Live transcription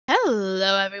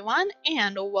Hello everyone,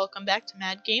 and welcome back to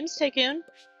Mad Games Tycoon,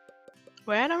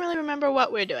 where I don't really remember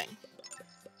what we're doing.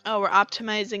 Oh, we're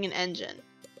optimizing an engine.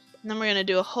 And then we're gonna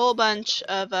do a whole bunch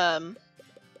of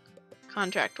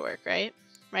contract work, right?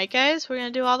 Right guys? We're gonna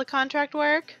do all the contract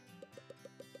work?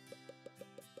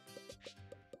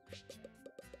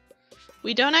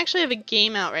 We don't actually have a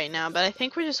game out right now, but I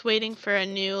think we're just waiting for a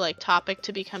new topic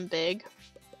to become big.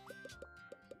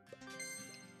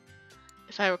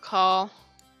 If I recall,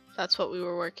 that's what we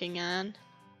were working on.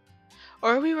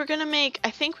 Or we were gonna make,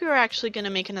 I think we were actually gonna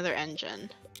make another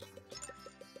engine.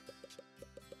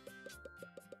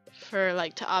 For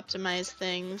to optimize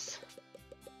things.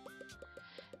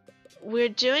 We're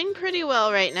doing pretty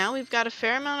well right now. We've got a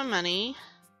fair amount of money.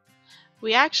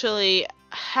 We actually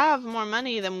have more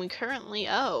money than we currently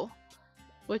owe,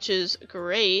 which is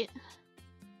great.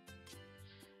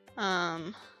 So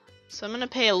I'm gonna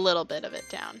pay a little bit of it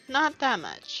down. Not that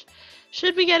much.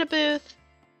 Should we get a booth?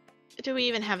 Do we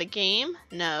even have a game?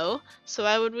 No. So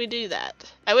why would we do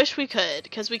that? I wish we could,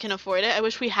 because we can afford it. I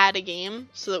wish we had a game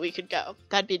so that we could go.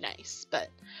 That'd be nice, but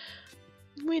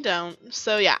we don't.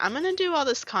 So yeah, I'm gonna do all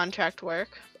this contract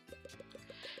work.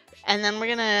 And then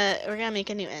we're gonna make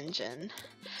a new engine.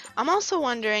 I'm also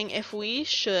wondering if we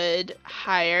should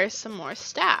hire some more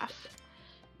staff.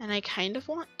 And I kind of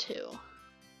want to.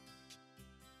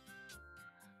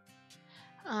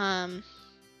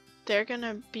 They're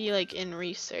gonna be in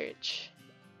research.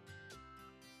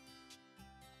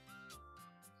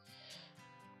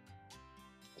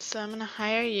 So I'm gonna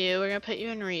hire you. We're gonna put you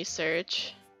in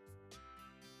research.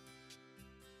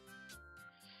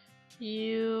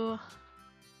 You,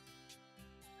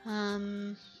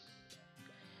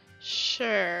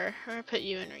 sure. We're gonna put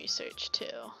you in research too.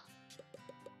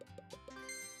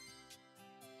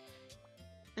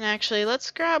 And actually,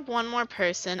 let's grab one more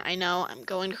person. I know I'm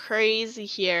going crazy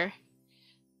here,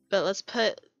 but let's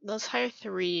hire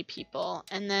 3 people,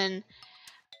 and then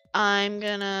I'm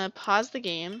gonna pause the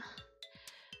game.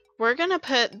 We're gonna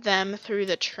put them through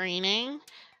the training,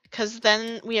 because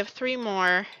then we have 3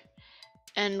 more,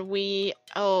 and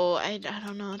I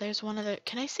don't know, there's one other.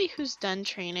 Can I see who's done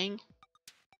training?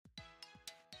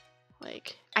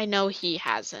 I know he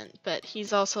hasn't, but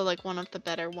he's also one of the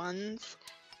better ones.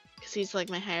 Because he's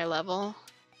my higher level.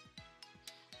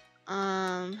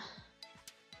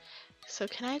 So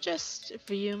can I just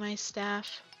view my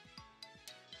staff?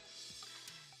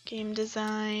 Game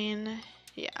design.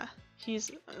 Yeah, he's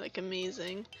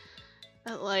amazing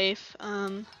at life.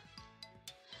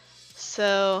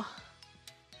 So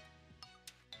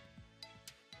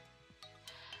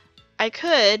I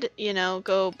could,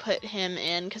 go put him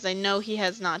in because I know he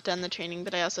has not done the training,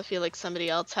 but I also feel like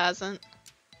somebody else hasn't.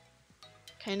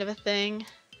 Kind of a thing.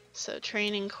 So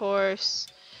training course.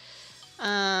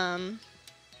 Let's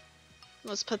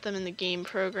put them in the game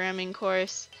programming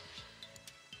course.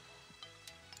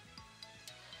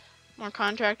 More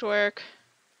contract work.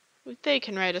 They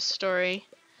can write a story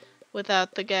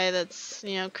without the guy that's,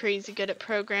 crazy good at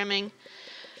programming.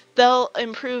 They'll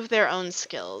improve their own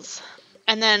skills.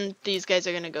 And then these guys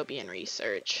are going to go be in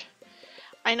research.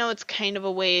 I know it's kind of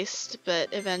a waste,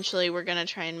 but eventually we're going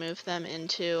to try and move them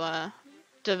into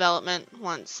development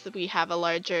once we have a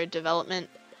larger development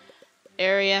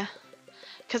area,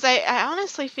 because I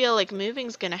honestly feel like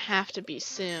moving's gonna have to be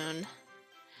soon.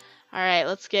 Alright,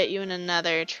 let's get you in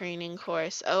another training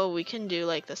course. Oh, we can do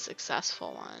the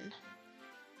successful one.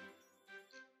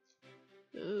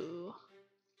 Ooh,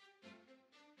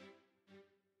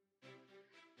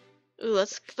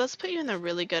 let's put you in the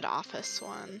really good office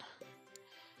one.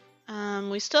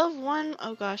 We still have one.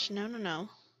 Oh gosh, no.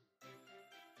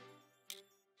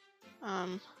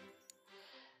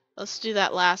 Let's do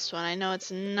that last one. I know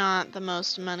it's not the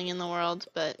most money in the world,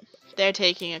 but they're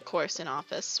taking a course in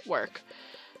office work.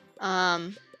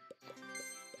 Oh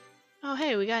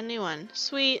hey, we got a new one.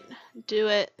 Sweet. Do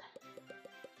it.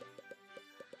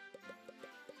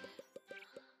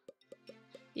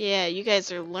 Yeah, you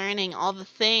guys are learning all the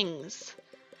things.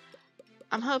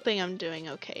 I'm hoping I'm doing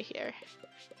okay here.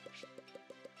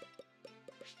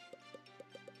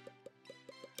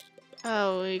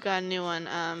 Oh, we got a new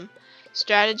one.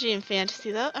 Strategy and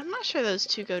fantasy, though. I'm not sure those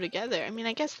two go together. I mean,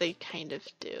 I guess they kind of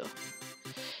do.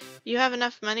 You have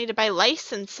enough money to buy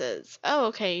licenses. Oh,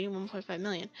 okay, 1.5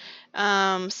 million.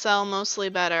 Sell mostly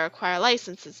better. Acquire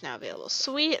licenses now available.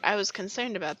 Sweet. I was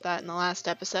concerned about that in the last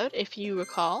episode, if you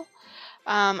recall.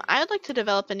 I would like to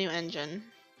develop a new engine.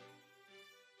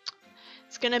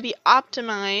 It's going to be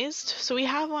optimized. So we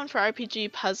have one for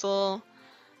RPG, puzzle,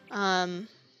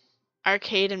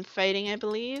 arcade, and fighting, I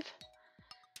believe.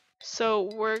 So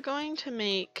we're going to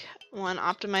make one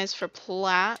optimized for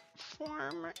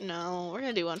platform? No, we're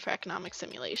gonna do one for economic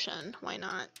simulation. Why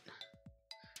not?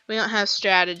 We don't have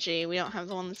strategy. We don't have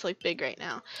the one that's like big right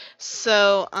now.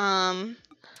 So,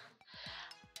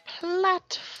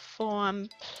 platform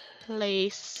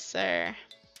placer.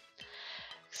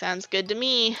 Sounds good to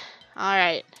me.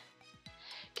 Alright.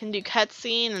 Can do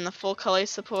cutscene and the full color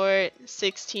support,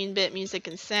 16-bit music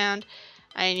and sound.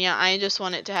 And yeah, I just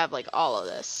want it to have like all of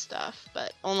this stuff,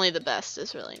 but only the best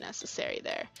is really necessary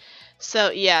there.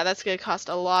 So yeah, that's gonna cost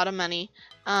a lot of money.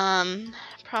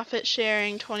 Profit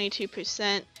sharing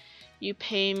 22%. You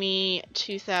pay me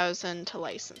 $2,000 to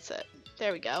license it.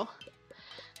 There we go.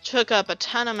 Took up a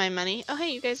ton of my money. Oh hey,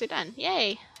 you guys are done.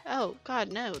 Yay! Oh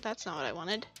god, no, that's not what I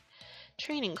wanted.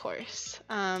 Training course.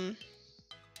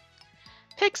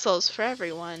 Pixels for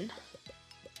everyone.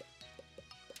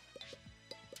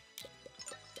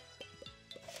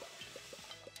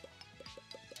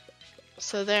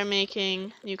 So they're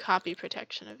making new copy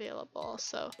protection available.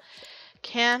 So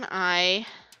can I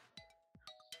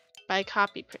buy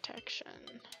copy protection?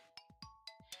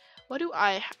 What do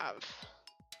I have?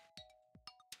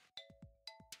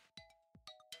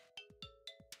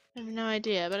 I have no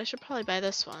idea, but I should probably buy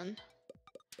this one.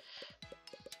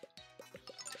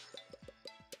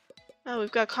 Oh,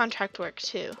 we've got contract work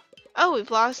too. Oh,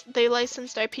 they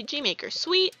licensed RPG Maker.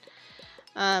 Sweet!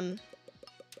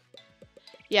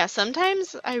 Yeah,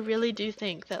 sometimes I really do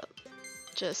think that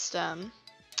just,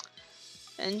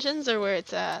 engines are where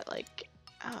it's at. Like,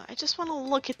 oh, I just want to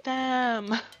look at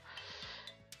them.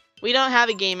 We don't have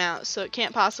a game out, so it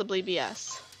can't possibly be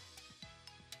us.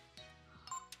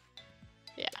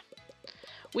 Yeah.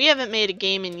 We haven't made a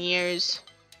game in years.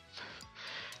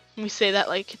 We say that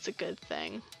like it's a good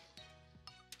thing.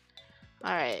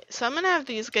 Alright, so I'm gonna have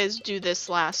these guys do this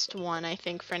last one, I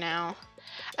think, for now.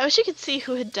 I wish you could see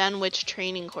who had done which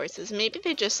training courses. Maybe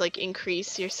they just, like,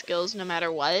 increase your skills no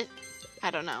matter what. I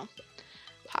don't know.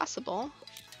 Possible.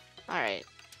 Alright.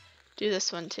 Do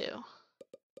this one, too.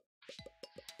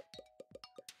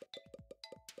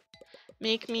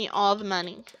 Make me all the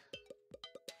money.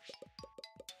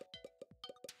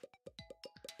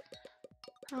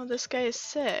 Oh, this guy is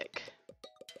sick.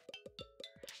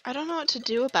 I don't know what to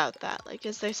do about that. Like,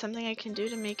 is there something I can do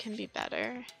to make him be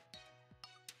better?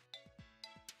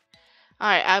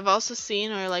 Alright, I've also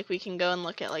seen where, like, we can go and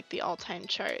look at, like, the all-time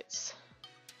charts.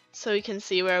 So we can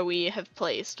see where we have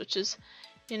placed, which is,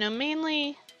 you know,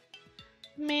 mainly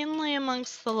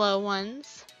amongst the low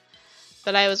ones.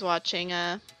 But I was watching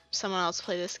someone else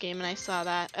play this game and I saw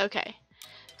that. Okay.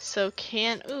 So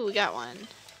ooh, we got one.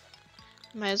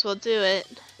 Might as well do it.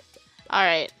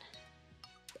 Alright.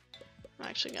 I'm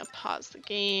actually gonna pause the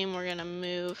game. We're gonna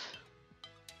move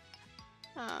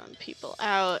people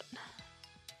out.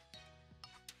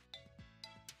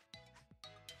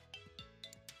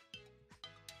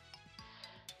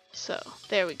 So,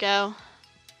 there we go.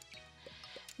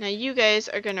 Now you guys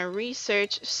are going to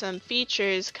research some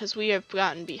features because we have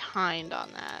gotten behind on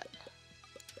that.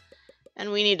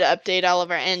 And we need to update all of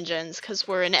our engines because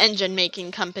we're an engine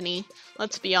making company.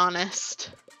 Let's be honest.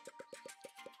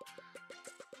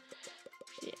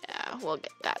 Yeah, we'll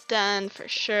get that done for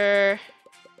sure.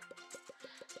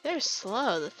 They're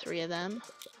slow, the three of them.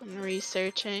 I'm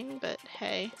researching, but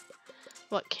hey,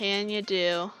 what can you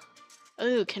do?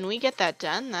 Ooh, can we get that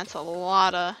done? That's a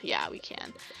lot of... Yeah, we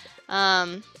can.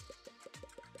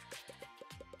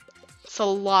 It's a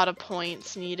lot of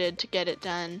points needed to get it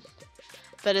done.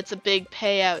 But it's a big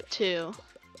payout, too.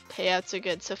 Payouts are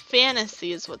good. So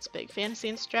fantasy is what's big. Fantasy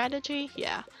and strategy?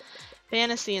 Yeah.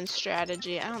 Fantasy and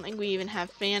strategy. I don't think we even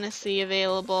have fantasy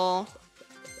available.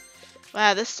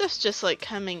 Wow, this stuff's just, like,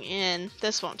 coming in.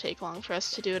 This won't take long for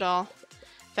us to do it all.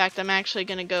 In fact, I'm actually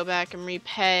going to go back and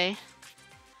repay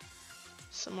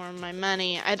some more of my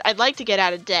money. I'd like to get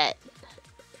out of debt.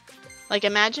 Like,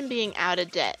 imagine being out of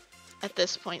debt at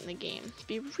this point in the game. It'd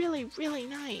be really, really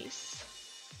nice.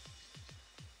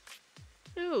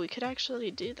 Ooh, we could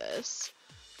actually do this.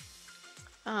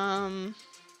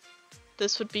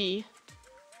 This would be...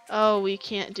 Oh, we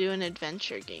can't do an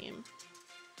adventure game.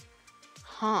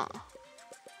 Huh.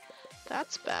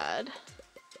 That's bad.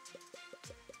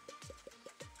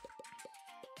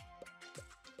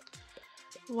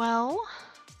 Well...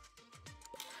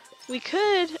 We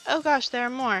could... Oh gosh, there are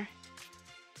more.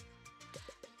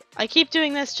 I keep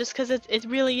doing this just because it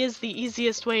really is the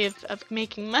easiest way of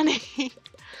making money.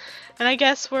 And I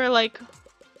guess we're like...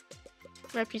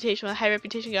 Reputation, with high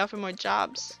reputation, you offer more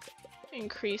jobs.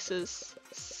 Increases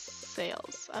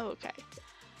sales. Oh, okay.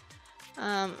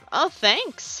 Oh,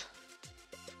 thanks!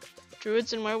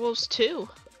 Druids and werewolves too.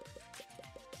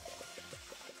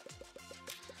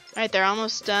 Alright, they're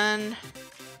almost done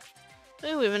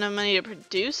Ooh, we have enough money to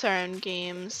produce our own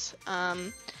games.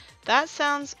 That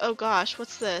sounds, oh gosh,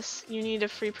 what's this? You need a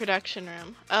free production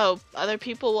room. Oh, other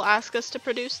people will ask us to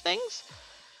produce things?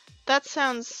 That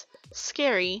sounds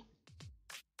scary.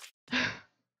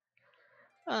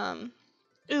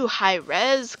 Ooh, high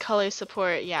res color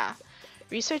support, yeah.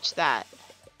 Research that.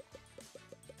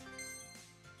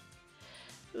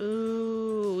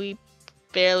 Ooh, we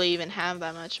barely even have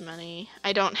that much money.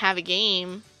 I don't have a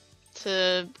game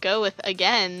to go with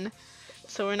again,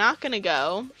 so we're not gonna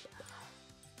go.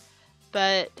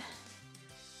 But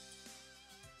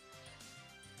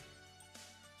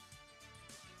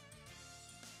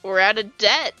we're out of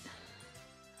debt.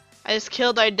 I just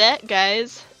killed our debt,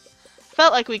 guys.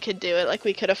 Felt like we could do it, like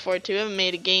we could afford to. We haven't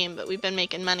made a game, but we've been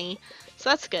making money, so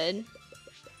that's good.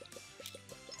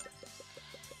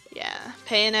 Yeah,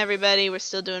 paying everybody, we're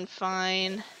still doing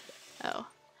fine. Oh,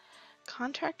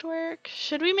 contract work?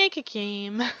 Should we make a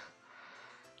game?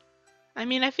 I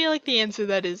mean, I feel like the answer to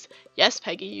that is yes,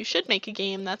 Peggy, you should make a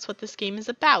game. That's what this game is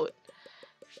about.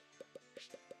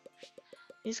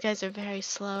 These guys are very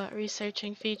slow at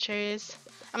researching features.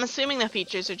 I'm assuming the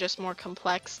features are just more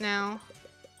complex now.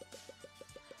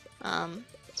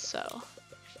 So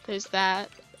there's that.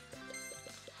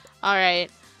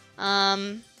 Alright.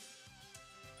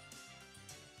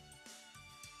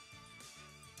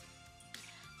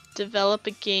 Develop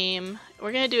a game.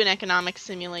 We're gonna do an economic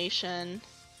simulation.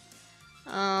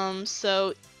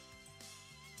 So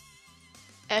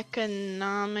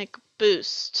economic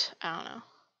boost. I don't know.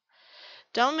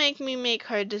 Don't make me make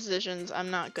hard decisions. I'm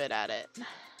not good at it.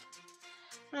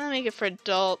 I'm gonna make it for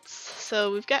adults.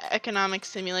 So we've got economic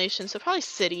simulation, so probably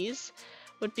cities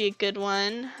would be a good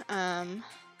one.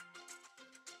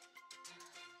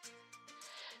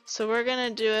 So we're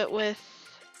gonna do it with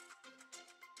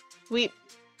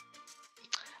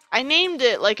I named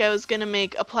it like I was gonna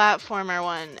make a platformer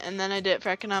one, and then I did it for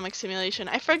economic simulation.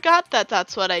 I forgot that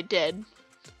that's what I did.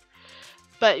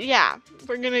 But yeah,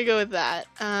 we're gonna go with that.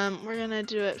 We're gonna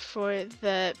do it for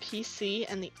the PC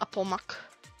and the Apple Mac.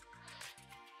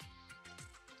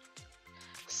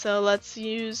 So let's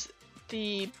use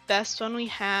the best one we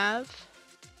have.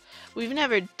 We've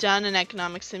never done an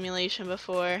economic simulation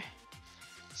before,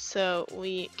 so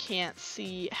we can't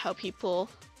see how people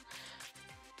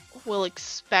will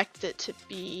expect it to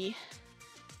be.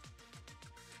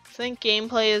 I think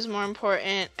gameplay is more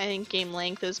important. I think game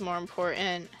length is more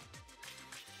important.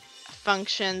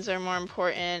 Functions are more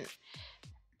important.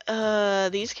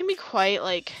 These can be quite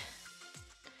like,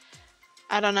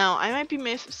 I don't know. I might be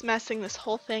messing this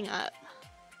whole thing up.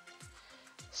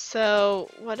 So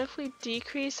what if we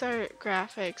decrease our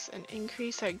graphics and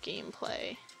increase our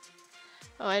gameplay?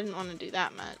 Oh, I didn't want to do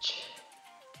that much.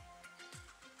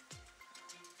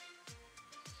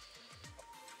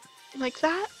 Like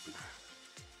that?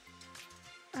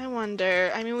 I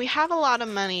wonder. I mean, we have a lot of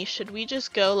money. Should we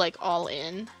just go like all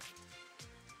in?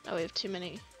 Oh, we have too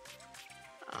many.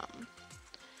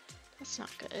 That's not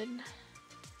good.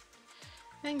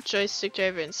 I think joystick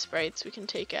driver and sprites we can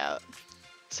take out.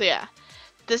 So yeah,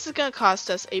 this is gonna cost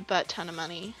us a butt ton of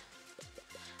money.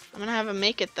 I'm gonna have him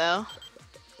make it though.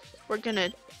 We're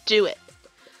gonna do it.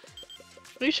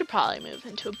 We should probably move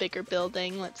into a bigger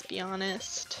building, let's be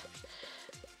honest.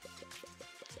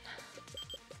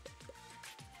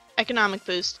 Economic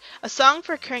boost. A song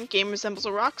for a current game resembles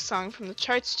a rock song from the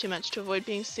charts too much to avoid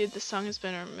being sued. The song has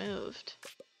been removed.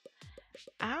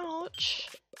 Ouch.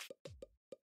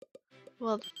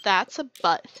 Well, that's a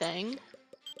butt thing.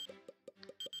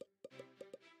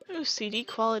 Ooh, CD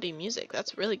quality music.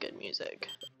 That's really good music.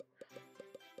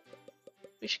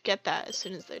 We should get that as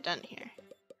soon as they're done here.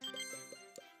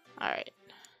 Alright.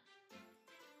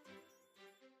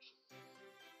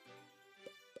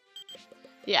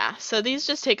 Yeah, so these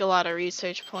just take a lot of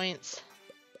research points.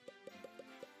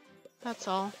 That's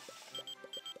all.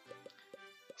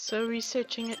 So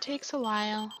researching it takes a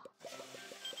while.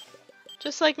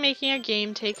 Just like making a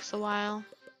game takes a while.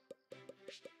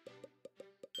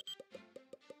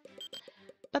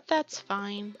 But that's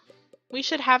fine. We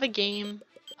should have a game.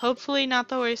 Hopefully not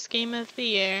the worst game of the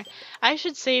year. I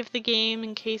should save the game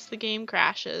in case the game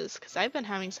crashes, because I've been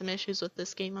having some issues with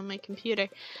this game on my computer.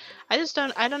 I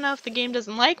don't know if the game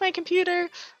doesn't like my computer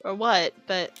or what,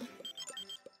 but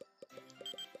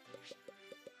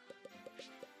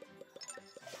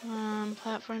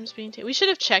platforms being we should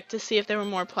have checked to see if there were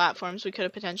more platforms we could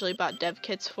have potentially bought dev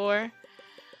kits for.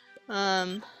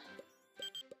 Why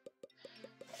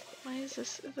is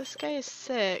this guy is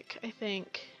sick, I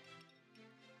think.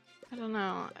 I don't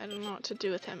know what to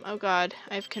do with him. Oh god,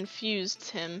 I've confused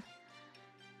him.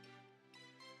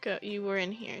 Go, you were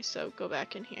in here, so go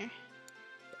back in here.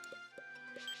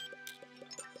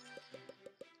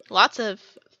 Lots of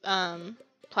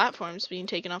platforms being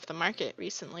taken off the market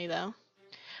recently, though.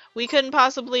 We couldn't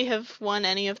possibly have won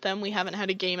any of them. We haven't had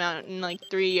a game out in like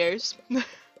 3 years.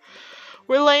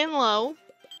 We're laying low,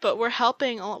 but we're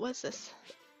helping. Oh, what was this?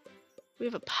 We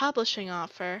have a publishing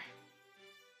offer.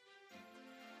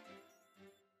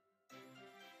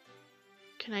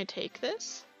 Can I take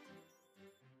this?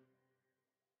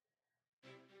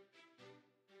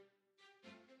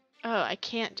 Oh, I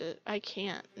can't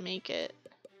make it.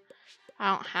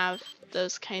 I don't have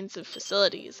those kinds of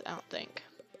facilities, I don't think.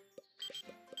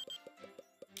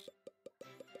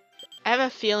 I have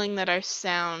a feeling that our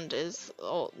sound is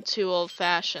too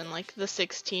old-fashioned, like the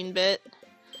 16-bit.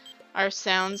 Our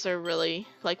sounds are really,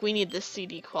 like, we need the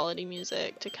CD quality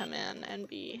music to come in and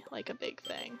be like a big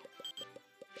thing.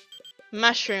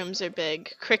 Mushrooms are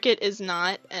big. Cricket is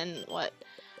not, and what?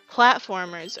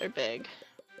 Platformers are big.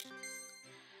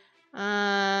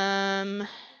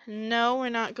 No, we're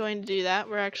not going to do that.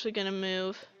 We're actually gonna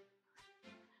move.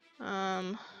 Who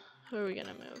are we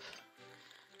gonna move?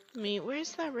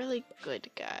 Where's that really good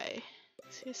guy?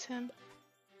 Is this him?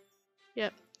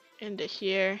 Yep, into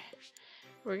here.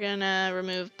 We're gonna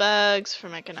remove bugs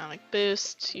from economic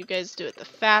boost. You guys do it the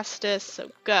fastest,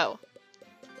 so go.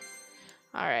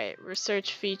 Alright,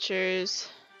 research features.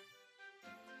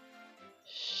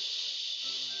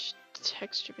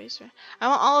 Texture based. I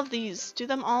want all of these. Do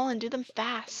them all and do them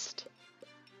fast.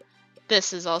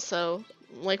 This is also,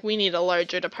 like, we need a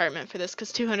larger department for this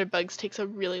because 200 bugs takes a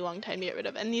really long time to get rid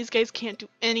of. And these guys can't do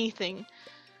anything.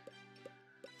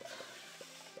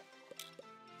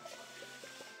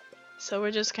 So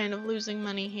we're just kind of losing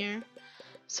money here.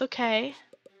 It's okay.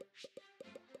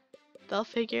 They'll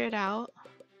figure it out.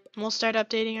 We'll start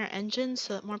updating our engines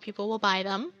so that more people will buy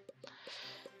them.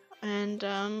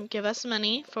 And give us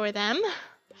money for them.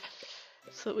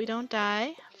 So that we don't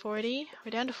die. 40.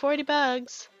 We're down to 40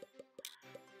 bugs.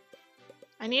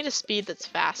 I need a speed that's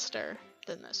faster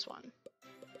than this one.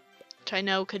 Which I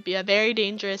know could be a very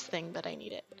dangerous thing, but I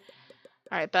need it.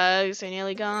 Alright, bugs are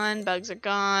nearly gone. Bugs are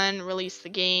gone. Release the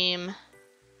game.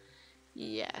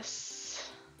 Yes.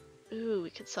 Ooh, we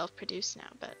could self-produce now,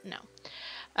 but no.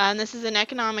 And this is an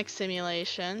economic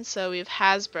simulation, so we have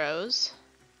Hasbro's.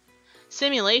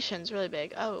 Simulation's really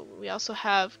big. Oh, we also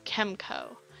have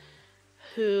Chemco,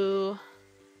 who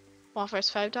offers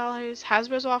 $5.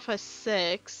 Hasbro's will offer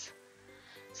 $6.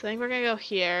 So I think we're gonna go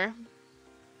here.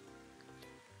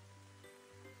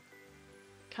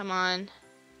 Come on.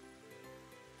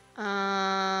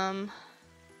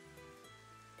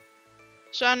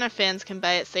 Genre fans can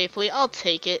buy it safely. I'll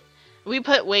take it. We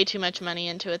put way too much money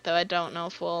into it, though. I don't know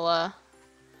if we'll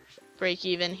break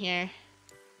even here.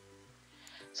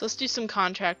 So let's do some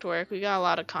contract work. We got a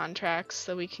lot of contracts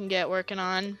that we can get working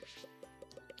on.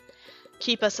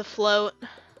 Keep us afloat.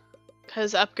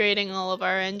 Because upgrading all of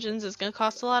our engines is going to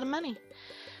cost a lot of money.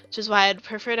 Which is why I'd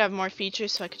prefer to have more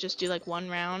features so I could just do like one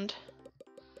round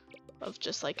of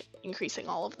just like increasing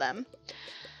all of them.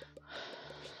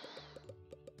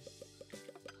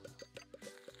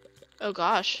 Oh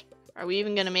gosh. Are we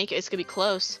even going to make it? It's going to be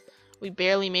close. We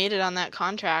barely made it on that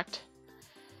contract.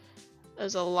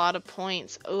 There's a lot of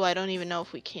points. Oh, I don't even know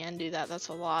if we can do that. That's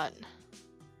a lot.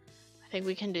 I think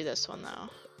we can do this one though.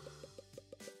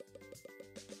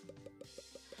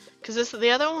 Because the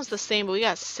other one was the same, but we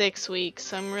got 6 weeks.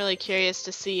 So I'm really curious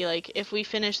to see, like, if we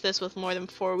finish this with more than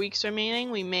 4 weeks remaining,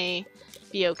 we may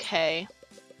be okay.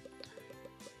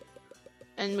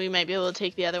 And we might be able to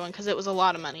take the other one because it was a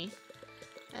lot of money.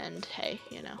 And hey,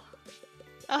 you know.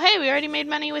 Oh hey, we already made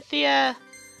money with the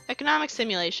economic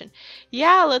simulation.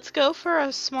 Yeah, let's go for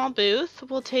a small booth.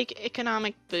 We'll take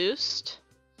economic boost.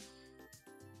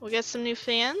 We'll get some new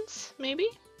fans, maybe?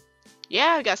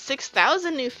 Yeah, we got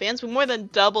 6,000 new fans. We more than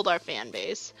doubled our fan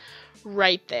base.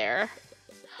 Right there.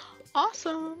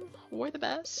 Awesome. We're the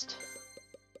best.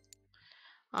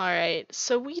 Alright,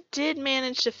 so we did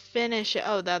manage to finish it.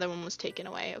 Oh, the other one was taken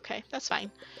away. Okay, that's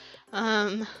fine.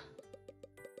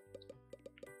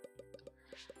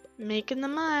 Making the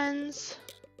muns.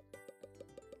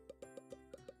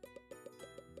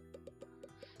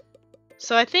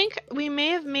 So I think we may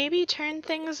have maybe turned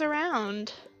things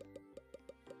around.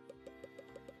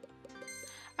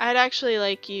 I'd actually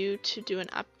like you to do an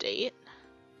update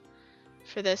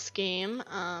for this game.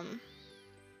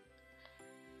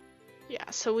 Yeah,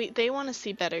 so they want to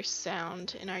see better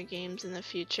sound in our games in the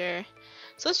future.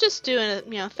 So let's just do a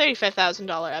 $35,000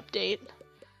 update.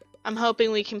 I'm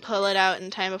hoping we can pull it out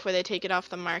in time before they take it off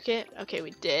the market. Okay,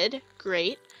 we did.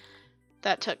 Great.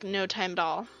 That took no time at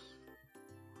all.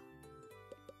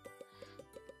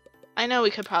 I know we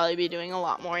could probably be doing a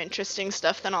lot more interesting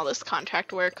stuff than all this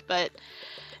contract work, but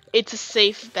it's a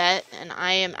safe bet, and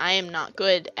I am not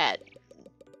good at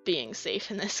being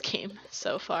safe in this game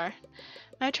so far.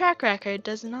 My track record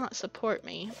does not support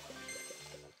me.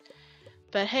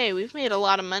 But hey, we've made a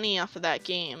lot of money off of that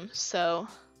game, so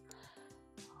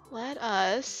let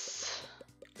us...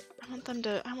 I want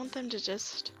them to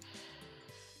just...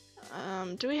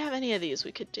 do we have any of these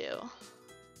we could do?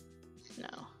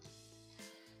 No.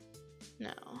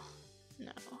 No.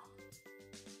 No.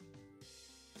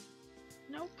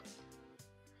 Nope.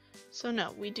 So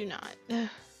no, we do not.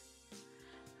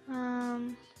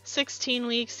 16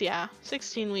 weeks, yeah.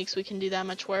 16 weeks we can do that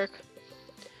much work.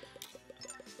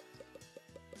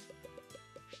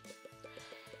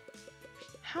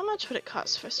 How much would it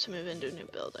cost for us to move into a new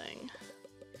building?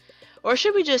 Or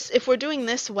should we just, if we're doing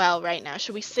this well right now,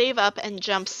 should we save up and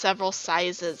jump several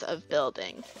sizes of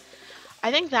building?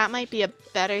 I think that might be a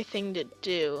better thing to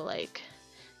do, like,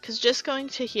 because just going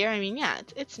to here, I mean, yeah,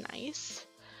 it's nice.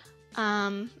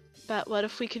 But what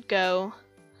if we could go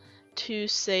to,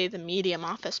 say, the medium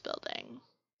office building?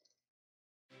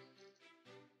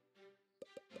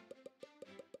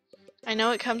 I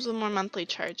know it comes with more monthly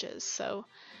charges, so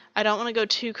I don't want to go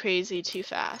too crazy too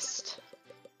fast.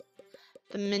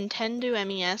 The Nintendo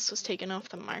MES was taken off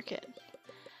the market.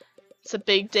 It's a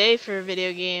big day for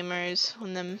video gamers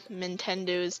when the Nintendo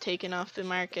is taken off the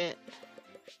market.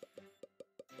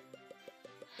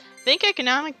 I think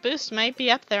Economic Boost might be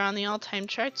up there on the all-time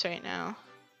charts right now.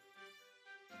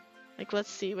 Like, let's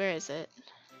see, where is it?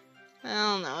 I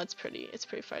don't know, it's pretty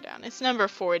far down. It's number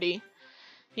 40.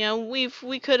 You know, we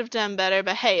could have done better,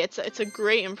 but hey, it's a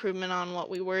great improvement on what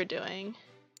we were doing.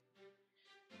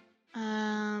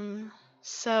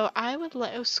 So I would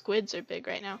like, oh, squids are big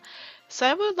right now. So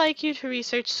I would like you to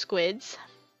research squids.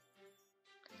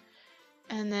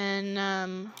 And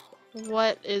then,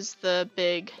 what is the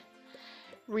big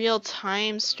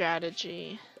real-time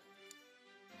strategy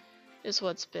is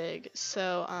what's big.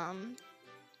 So,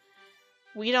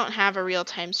 we don't have a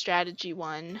real-time strategy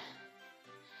one.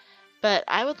 But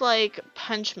I would like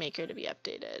Punchmaker to be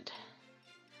updated.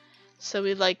 So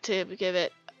we'd like to give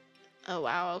it, oh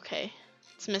wow, okay.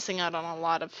 It's missing out on a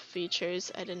lot of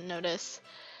features. I didn't notice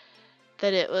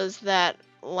that it was that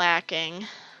lacking.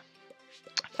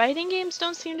 Fighting games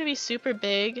don't seem to be super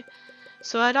big,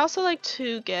 so I'd also like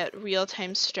to get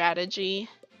real-time strategy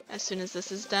as soon as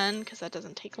this is done, because that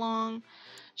doesn't take long.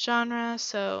 Genre,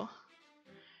 so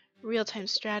real-time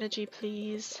strategy,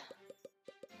 please.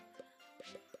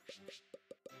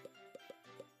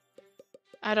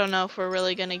 I don't know if we're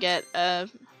really gonna get a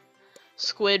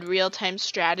Squid real-time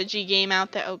strategy game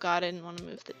out there. Oh god, I didn't want to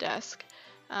move the desk.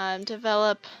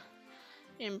 Develop,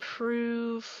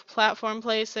 improve, platform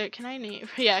placer. Can I name?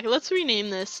 Yeah, let's rename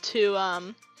this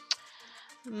to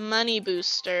Money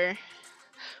Booster.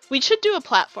 We should do a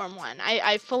platform one.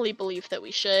 I fully believe that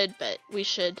we should, but we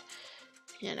should,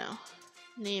 you know,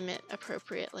 name it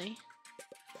appropriately.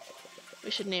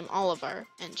 We should name all of our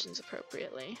engines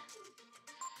appropriately.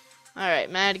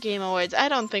 Alright, Mad Game Awards. I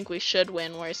don't think we should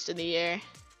win Worst of the Year.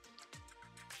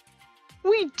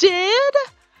 We did?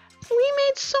 We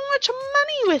made so much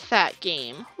money with that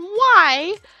game.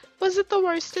 Why was it the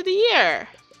Worst of the Year?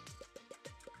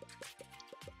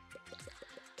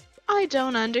 I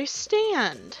don't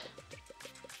understand.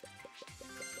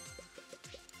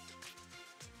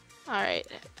 Alright,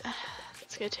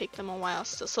 it's gonna take them a while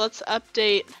still. So let's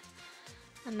update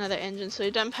another engine. So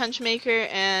we've done Punchmaker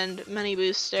and Money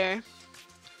Booster.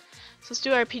 So let's do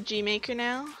RPG Maker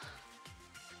now.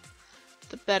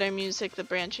 The better music, the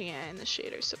branching AI, and the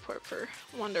shader support for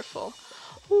wonderful,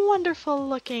 wonderful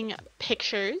looking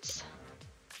pictures.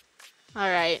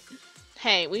 Alright.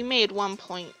 Hey, we made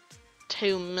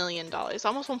 $1.2 million.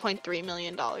 Almost $1.3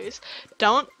 million.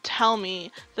 Don't tell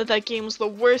me that that game was the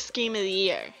worst game of the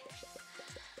year.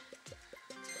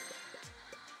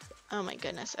 Oh my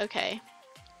goodness. Okay.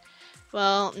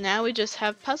 Well, now we just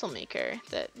have Puzzle Maker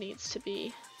that needs to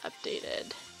be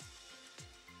updated.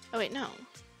 Oh wait, no.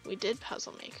 We did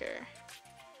Puzzle Maker.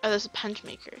 Oh, this is Punch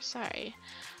Maker, sorry.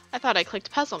 I thought I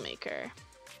clicked Puzzle Maker.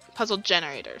 Puzzle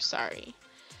Generator, sorry.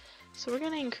 So we're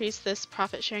going to increase this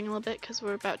profit sharing a little bit because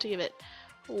we're about to give it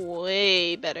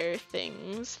way better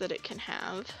things that it can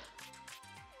have.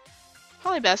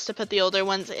 Probably best to put the older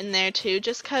ones in there too,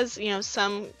 just because, you know,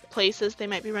 some places they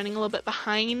might be running a little bit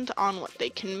behind on what they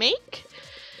can make.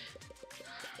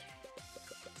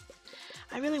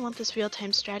 I really want this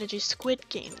real-time strategy squid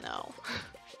game though.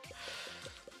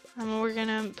 And we're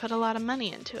gonna put a lot of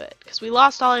money into it because we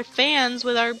lost all our fans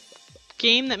with our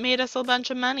game that made us a bunch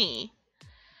of money.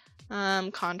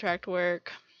 Contract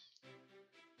work.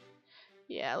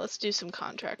 Yeah, let's do some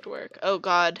contract work. Oh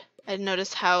god. I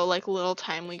noticed how like little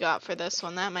time we got for this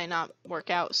one. That might not work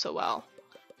out so well.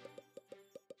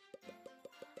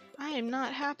 I am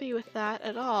not happy with that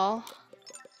at all.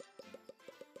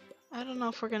 I don't know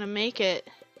if we're gonna make it.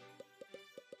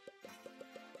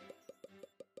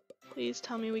 Please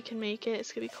tell me we can make it.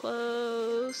 It's gonna be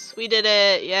close. We did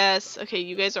it. Yes. Okay,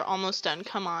 you guys are almost done.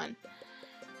 Come on.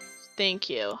 Thank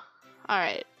you.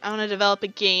 Alright. I want to develop a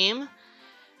game.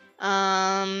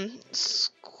 Squiddy.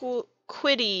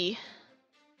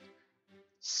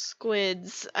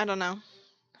 Squids. I don't know.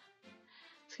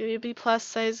 It's gonna be a B+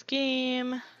 size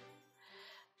game.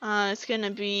 It's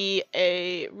gonna be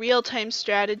a real-time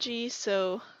strategy,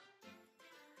 so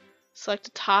select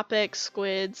a topic,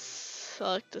 squids,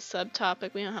 select a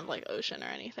subtopic. We don't have like ocean or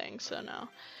anything, so no.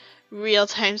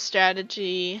 Real-time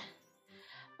strategy.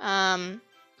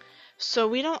 So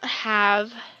we don't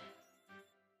have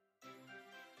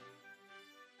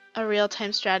a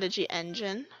real-time strategy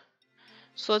engine.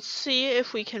 So let's see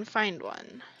if we can find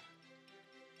one.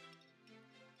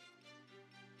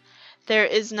 There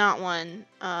is not one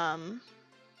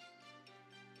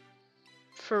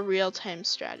for real-time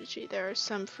strategy. There are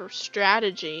some for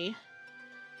strategy.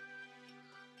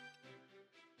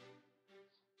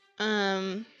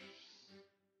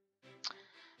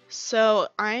 So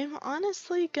I'm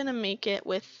honestly gonna make it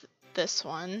with this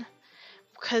one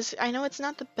because I know it's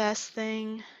not the best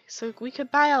thing. So we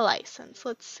could buy a license.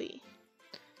 Let's see.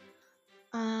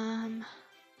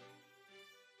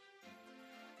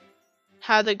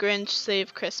 How the Grinch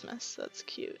Saved Christmas. That's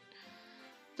cute.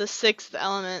 The Sixth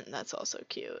Element. That's also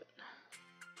cute.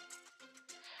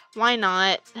 Why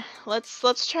not?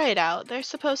 Let's try it out. They're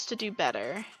supposed to do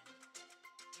better.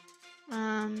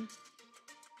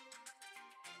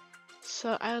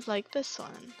 So I would like this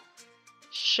one.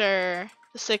 Sure.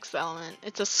 The Sixth Element.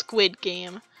 It's a squid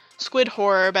game. Squid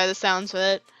horror by the sounds of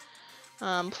it.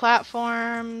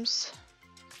 Platforms.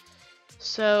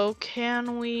 So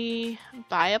can we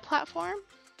buy a platform?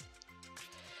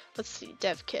 Let's see.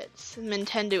 Dev kits.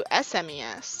 Nintendo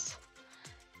SMES.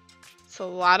 It's a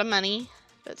lot of money,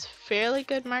 but it's fairly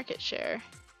good market share.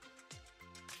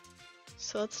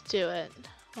 So let's do it.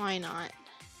 Why not?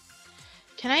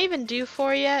 Can I even do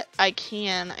 4 yet? I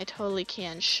can. I totally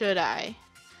can. Should I?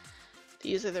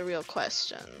 These are the real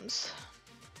questions.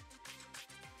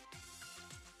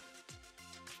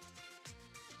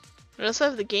 We also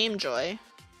have the Game Joy.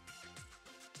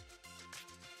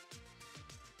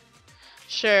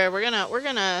 Sure, we're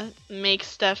gonna make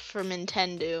stuff for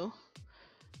Nintendo.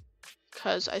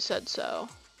 'Cause I said so.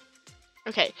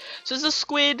 Okay, so it's a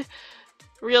squid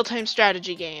real-time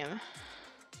strategy game.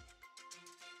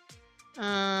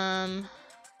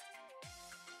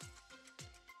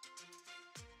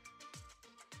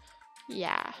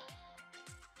 Yeah.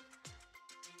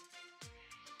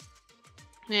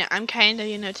 Yeah, I'm kinda,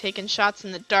 you know, taking shots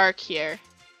in the dark here.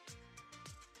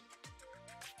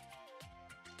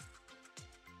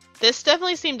 This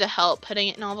definitely seemed to help, putting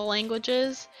it in all the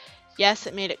languages. Yes,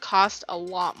 it made it cost a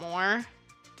lot more.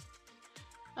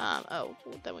 Oh,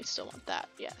 then we still want that,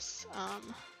 yes.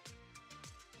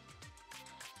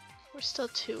 We're still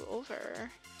 2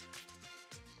 over.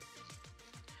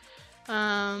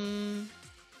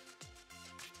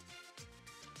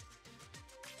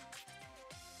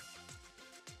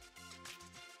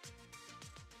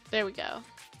 There we go.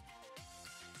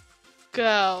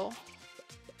 Go.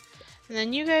 And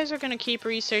then you guys are gonna keep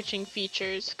researching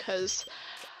features, because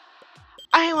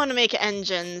I want to make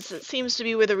engines. It seems to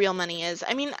be where the real money is.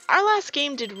 I mean, our last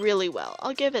game did really well.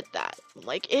 I'll give it that.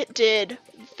 Like, it did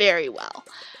very well.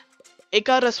 It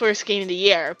got us worst game of the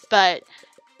year, but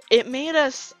it made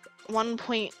us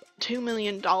 $1.2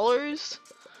 million. I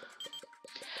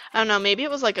don't know, maybe it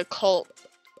was like a cult,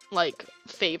 like,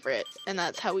 favorite, and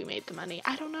that's how we made the money.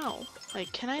 I don't know.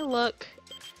 Like, can I look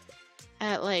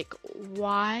at, like,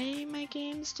 why my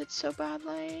games did so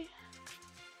badly?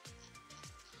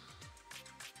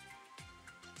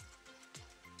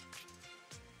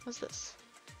 What's this?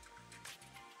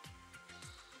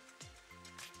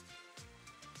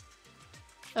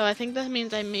 Oh, I think that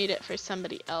means I made it for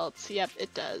somebody else. Yep,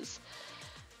 it does.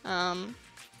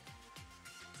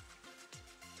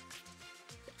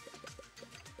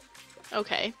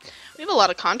 Okay. We have a lot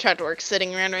of contract work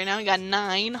sitting around right now. We got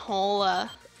 9 whole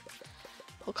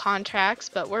contracts,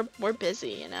 but we're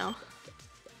busy, you know.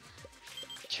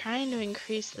 Trying to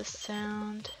increase the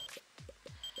sound.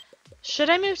 Should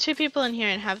I move 2 people in here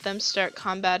and have them start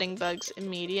combating bugs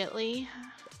immediately?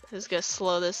 This is gonna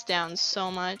slow this down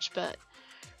so much, but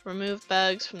remove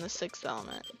bugs from the 6th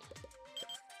element.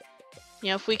 You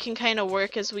know, if we can kind of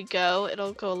work as we go,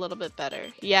 it'll go a little bit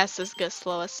better. Yes, this is gonna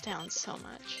slow us down so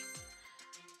much.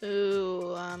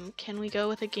 Ooh, can we go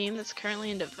with a game that's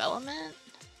currently in development?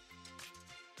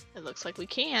 It looks like we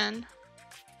can.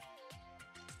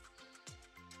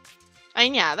 I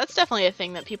mean, yeah, that's definitely a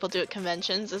thing that people do at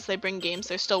conventions, is they bring games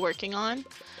they're still working on.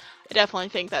 I definitely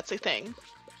think that's a thing,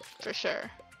 for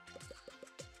sure.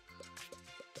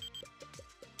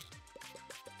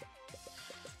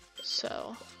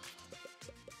 So,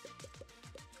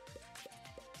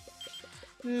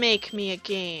 make me a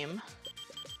game.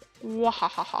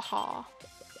 Wahahaha.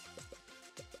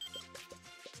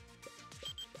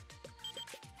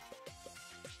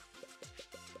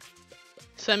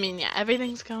 So, I mean, yeah,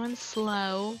 everything's going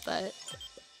slow, but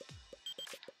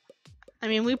I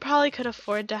mean, we probably could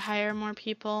afford to hire more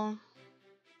people.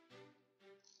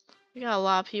 We got a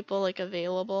lot of people, like,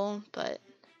 available, but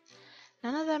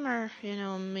none of them are, you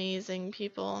know, amazing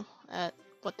people at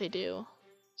what they do.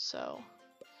 So,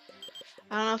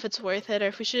 I don't know if it's worth it or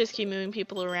if we should just keep moving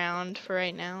people around for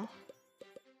right now.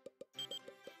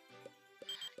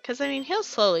 Because, I mean, he'll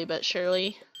slowly but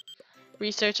surely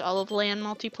research all of LAN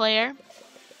multiplayer.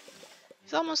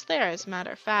 He's almost there, as a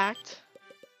matter of fact.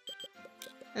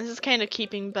 This is kind of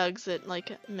keeping bugs at,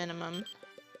 like, minimum.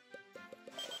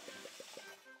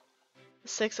 The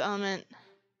sixth element.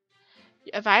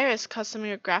 A virus caused some of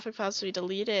your graphic files to be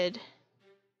deleted.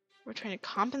 We're trying to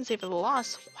compensate for the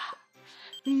loss. Wow.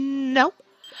 No.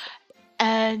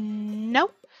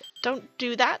 No. Don't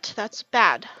do that. That's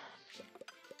bad.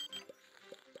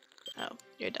 Oh,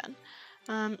 you're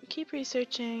done. Keep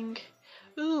researching.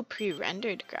 Ooh,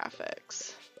 pre-rendered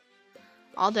graphics.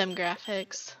 All them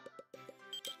graphics.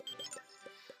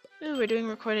 Ooh, we're doing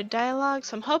recorded dialogue,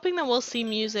 so I'm hoping that we'll see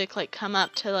music like come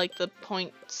up to like the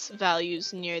points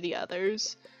values near the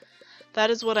others.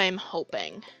 That is what I'm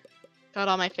hoping. Got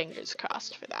all my fingers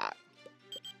crossed for that.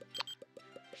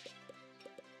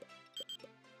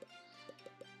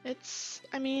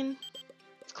 I mean,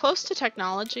 it's close to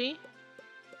technology.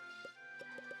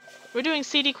 We're doing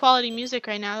CD quality music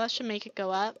right now, that should make it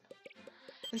go up.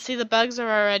 And see, the bugs are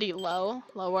already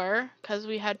lower, because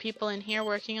we had people in here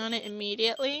working on it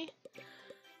immediately.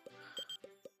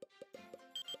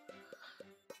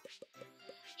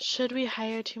 Should we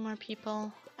hire 2 more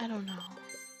people? I don't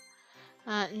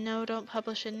know. No, don't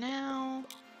publish it now.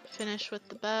 Finish with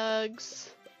the bugs.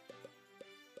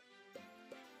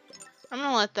 I'm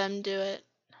gonna let them do it.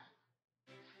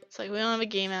 It's like we don't have a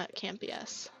game out, it can't be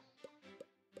us.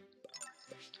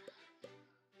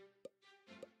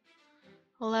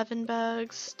 11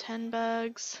 bugs, 10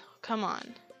 bugs. Come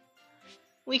on.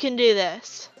 We can do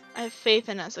this. I have faith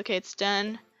in us. Okay, it's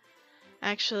done.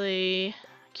 Actually,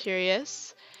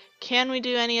 curious. Can we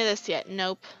do any of this yet?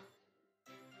 Nope.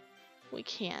 We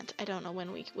can't. I don't know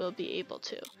when we will be able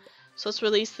to. So let's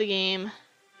release the game.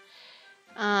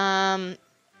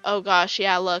 Oh gosh,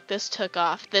 yeah, look, this took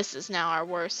off. This is now our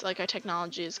worst. Like, our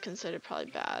technology is considered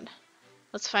probably bad.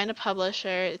 Let's find a publisher.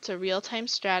 It's a real-time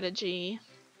strategy.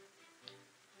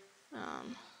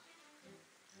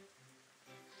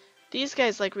 These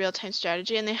guys like real-time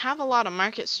strategy, and they have a lot of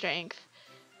market strength.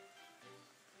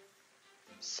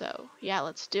 So, yeah,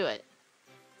 let's do it.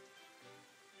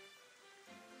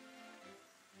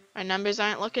 Our numbers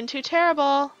aren't looking too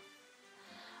terrible.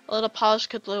 A little polish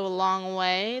could go a long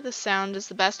way. The sound is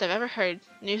the best I've ever heard.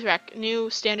 New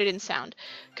standard in sound.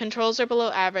 Controls are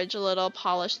below average. A little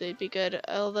polish, they'd be good.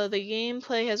 Although the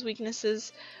gameplay has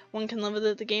weaknesses, one can live with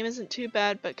it. The game isn't too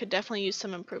bad, but could definitely use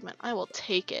some improvement. I will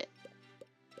take it.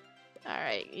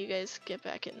 Alright, you guys get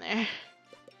back in there.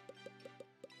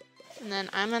 And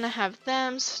then I'm gonna have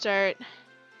them start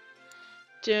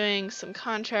doing some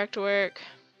contract work.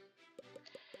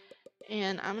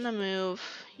 And I'm gonna move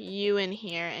you in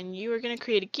here, and you are gonna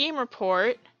create a game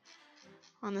report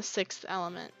on the 6th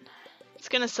element. It's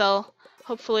gonna sell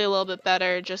hopefully a little bit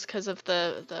better just because of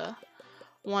the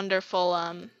wonderful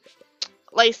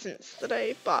license that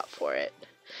I bought for it.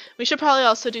 We should probably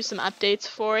also do some updates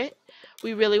for it.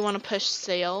 We really want to push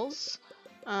sales.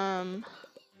 Kind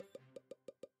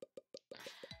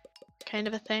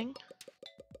of a thing.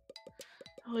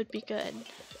 That would be good.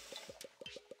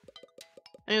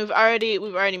 I mean, we've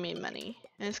already made money,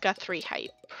 and it's got 3 hype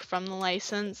from the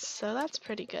license, so that's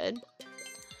pretty good.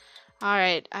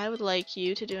 Alright, I would like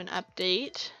you to do an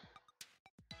update.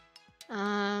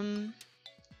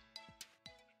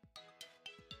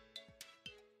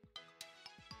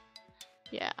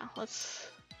 Yeah, let's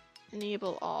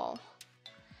enable all.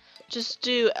 Just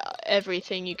do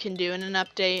everything you can do in an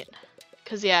update.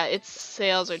 Because, yeah, its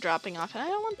sales are dropping off, and I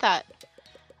don't want that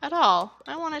at all.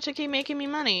 I want it to keep making me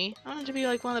money. I want it to be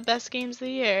like one of the best games of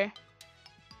the year.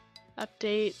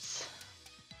 Updates.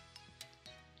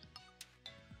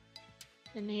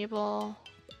 Enable.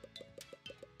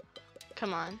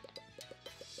 Come on.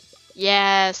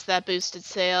 Yes, that boosted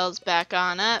sales back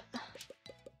on up.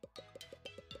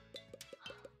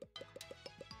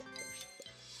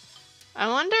 I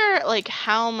wonder, like,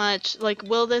 how much, like,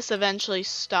 will this eventually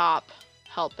stop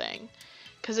helping?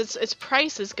 Because its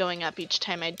price is going up each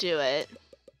time I do it.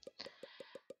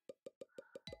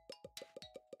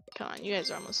 Come on, you guys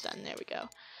are almost done. There we go.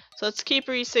 So let's keep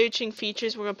researching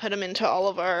features. We're going to put them into all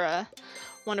of our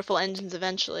wonderful engines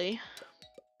eventually.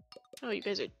 Oh, you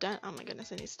guys are done. Oh my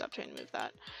goodness, I need to stop trying to move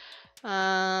that.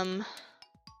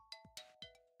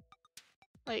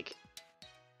 Like,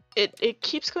 it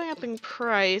keeps going up in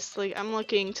price. Like, I'm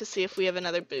looking to see if we have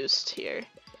another boost here.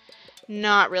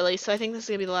 Not really, so I think this is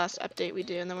going to be the last update we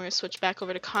do, and then we're going to switch back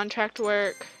over to contract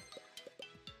work.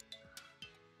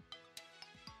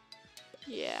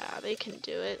 Yeah, they can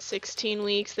do it. 16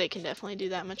 weeks, they can definitely do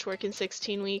that much work in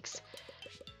 16 weeks.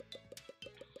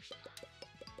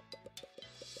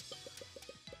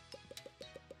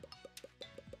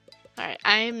 Alright,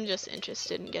 I'm just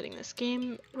interested in getting this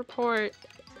game report.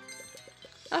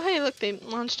 Oh hey, look, they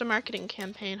launched a marketing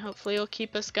campaign. Hopefully it'll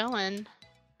keep us going.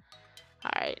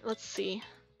 Alright, let's see.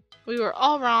 We were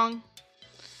all wrong.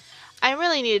 I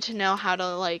really needed to know how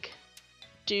to, like,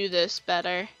 do this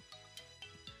better.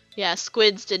 Yeah,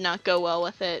 squids did not go well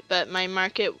with it, but my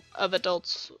market of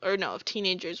adults, or no, of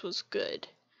teenagers was good.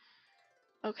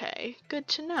 Okay, good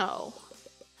to know.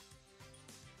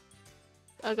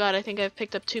 Oh god, I think I've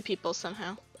picked up 2 people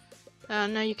somehow. Oh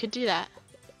no, you could do that.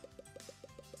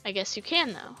 I guess you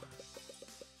can, though.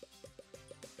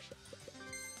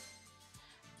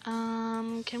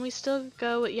 Can we still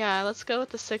go with, yeah, let's go with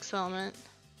the 6th element.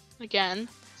 Again.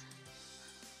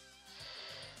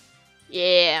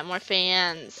 Yeah, more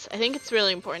fans. I think it's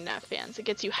really important to have fans. It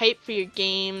gets you hyped for your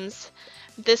games.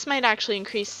 This might actually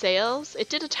increase sales. It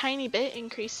did a tiny bit,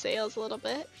 increase sales a little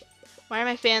bit. Why are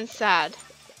my fans sad?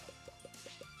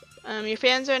 Your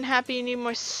fans are unhappy, you need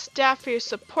more staff for your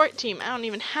support team. I don't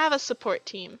even have a support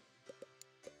team.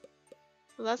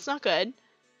 Well, that's not good.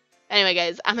 Anyway,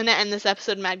 guys, I'm going to end this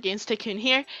episode of Mad Games Tycoon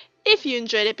here. If you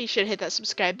enjoyed it, be sure to hit that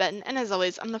subscribe button. And as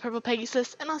always, I'm the Purple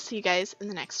Pegasus, and I'll see you guys in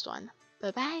the next one.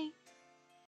 Bye-bye.